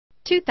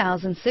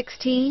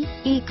2016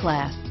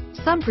 E-Class.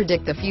 Some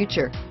predict the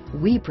future.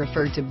 We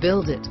prefer to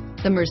build it.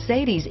 The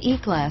Mercedes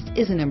E-Class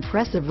is an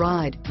impressive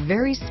ride,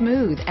 very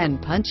smooth and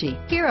punchy.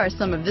 Here are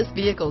some of this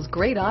vehicle's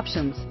great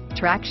options: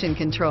 traction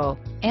control,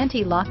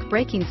 anti-lock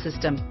braking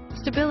system,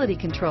 stability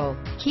control,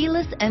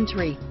 keyless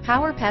entry,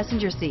 power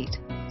passenger seat,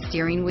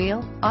 steering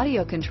wheel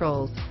audio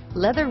controls,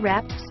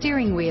 leather-wrapped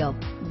steering wheel,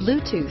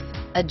 Bluetooth,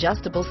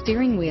 adjustable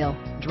steering wheel,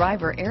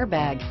 driver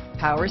airbag,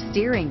 power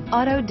steering,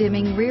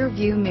 auto-dimming rear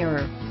view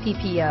mirror,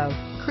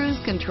 PPO, cruise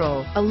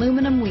control,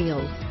 aluminum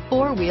wheels,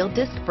 four-wheel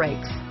disc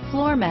brakes,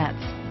 floor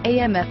mats,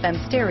 AM/FM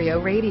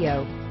stereo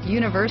radio,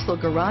 universal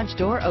garage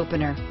door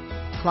opener,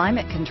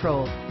 climate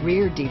control,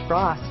 rear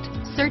defrost.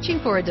 Searching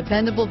for a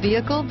dependable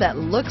vehicle that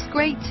looks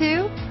great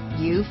too?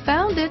 You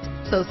found it,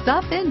 so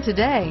stop in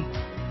today.